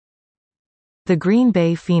The Green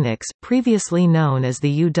Bay Phoenix, previously known as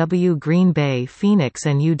the UW Green Bay Phoenix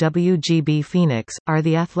and UWGB Phoenix, are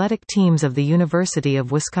the athletic teams of the University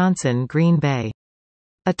of Wisconsin-Green Bay.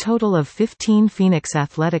 A total of 15 Phoenix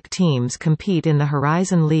athletic teams compete in the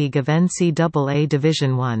Horizon League of NCAA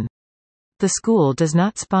Division I. The school does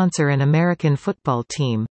not sponsor an American football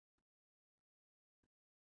team.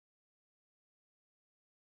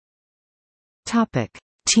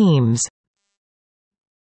 Teams.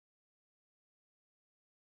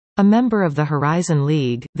 A member of the Horizon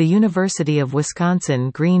League, the University of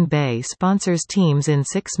Wisconsin-Green Bay sponsors teams in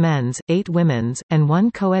 6 men's, 8 women's, and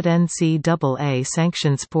 1 co-ed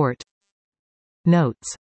NCAA-sanctioned sport.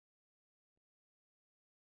 Notes.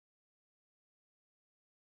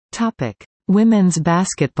 Women's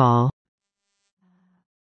basketball.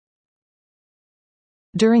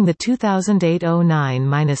 During the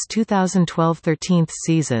 2008-09–2012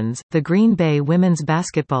 seasons, the Green Bay women's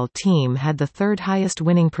basketball team had the third highest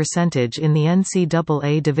winning percentage in the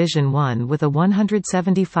NCAA Division I with a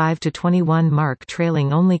 175-21 mark,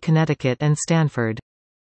 trailing only Connecticut and Stanford.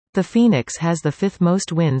 The Phoenix has the 5th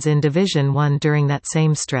most wins in Division I during that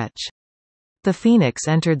same stretch. The Phoenix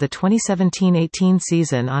entered the 2017-18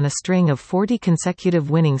 season on a string of 40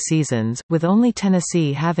 consecutive winning seasons, with only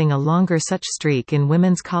Tennessee having a longer such streak in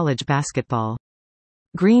women's college basketball.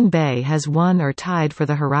 Green Bay has won or tied for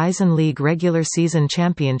the Horizon League regular season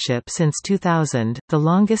championship since 2000, the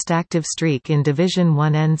longest active streak in Division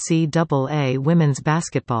I NCAA women's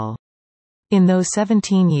basketball. In those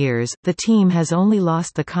 17 years, the team has only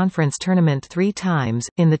lost the conference tournament 3 times,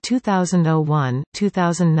 in the 2001,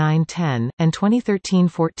 2009-10, and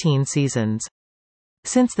 2013-14 seasons.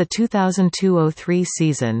 Since the 2002-03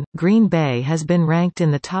 season, Green Bay has been ranked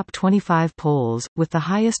in the top 25 polls, with the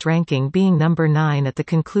highest ranking being number 9 at the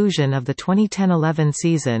conclusion of the 2010-11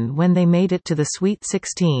 season when they made it to the Sweet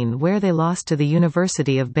 16, where they lost to the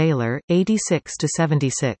University of Baylor,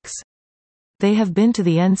 86-76. They have been to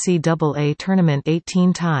the NCAA tournament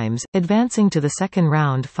 18 times, advancing to the second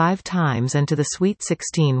round 5 times and to the Sweet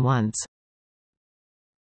 16 once.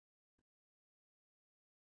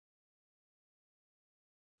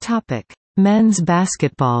 Men's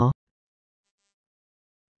basketball.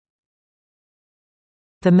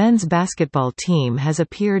 The men's basketball team has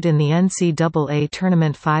appeared in the NCAA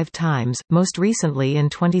tournament 5 times, most recently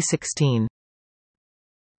in 2016.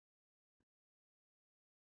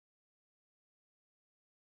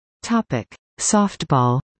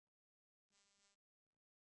 Softball.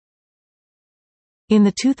 In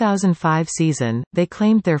the 2005 season, they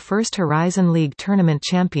claimed their first Horizon League tournament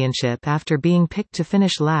championship after being picked to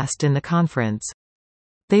finish last in the conference.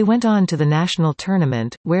 They went on to the national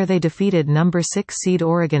tournament, where they defeated number 6 seed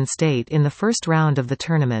Oregon State in the first round of the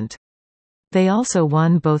tournament. They also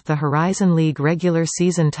won both the Horizon League regular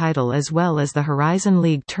season title as well as the Horizon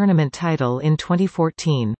League tournament title in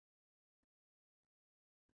 2014.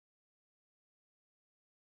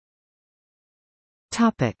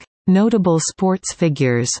 Notable sports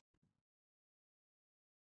figures.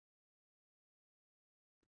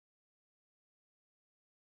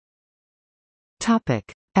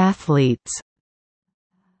 Athletes.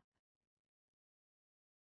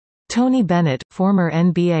 Tony Bennett, former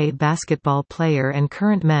NBA basketball player and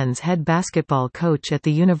current men's head basketball coach at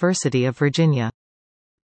the University of Virginia.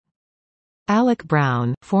 Alec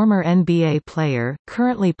Brown, former NBA player,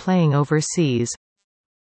 currently playing overseas.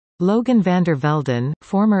 Logan Vander Velden,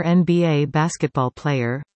 former NBA basketball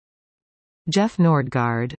player. Jeff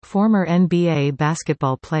Nordgaard, former NBA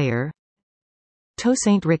basketball player.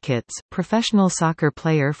 Tosaint Ricketts, professional soccer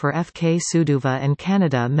player for FK Suduva and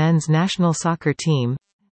Canada men's national soccer team.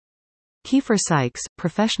 Kiefer Sykes,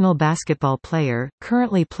 professional basketball player,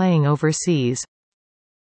 currently playing overseas.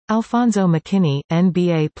 Alfonso McKinney,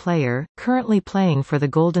 NBA player, currently playing for the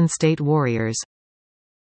Golden State Warriors.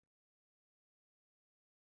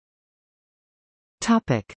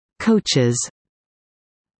 Coaches.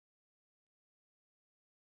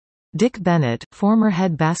 Dick Bennett, former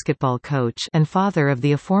head basketball coach and father of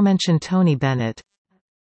the aforementioned Tony Bennett.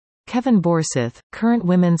 Kevin Borseth, current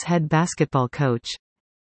women's head basketball coach.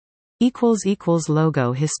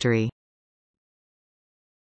 Logo history.